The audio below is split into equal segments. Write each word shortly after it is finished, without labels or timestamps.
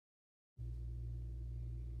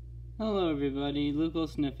Hello everybody, Luke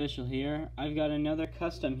Olson Official here. I've got another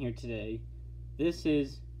custom here today. This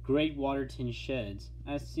is Great Waterton Sheds,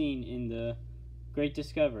 as seen in the Great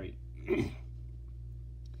Discovery.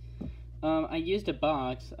 I used a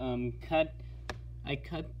box, I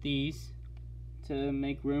cut these to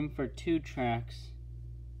make room for 2 tracks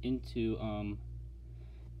into,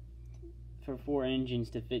 for 4 engines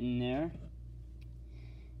to fit in there.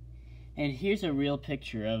 And here's a real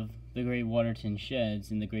picture of the Great Waterton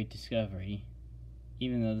Sheds in the Great Discovery,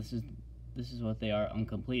 even though this is what they are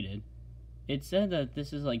uncompleted. It said that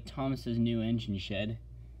this is like Thomas's new engine shed,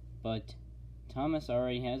 but Thomas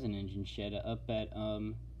already has an engine shed up at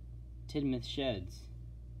Tidmouth Sheds.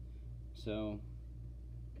 So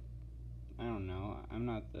I don't know. I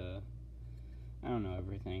don't know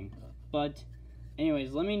everything. But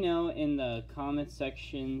anyways, let me know in the comment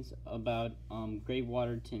sections about Great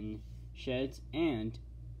Waterton Sheds and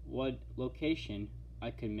what location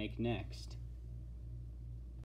I could make next.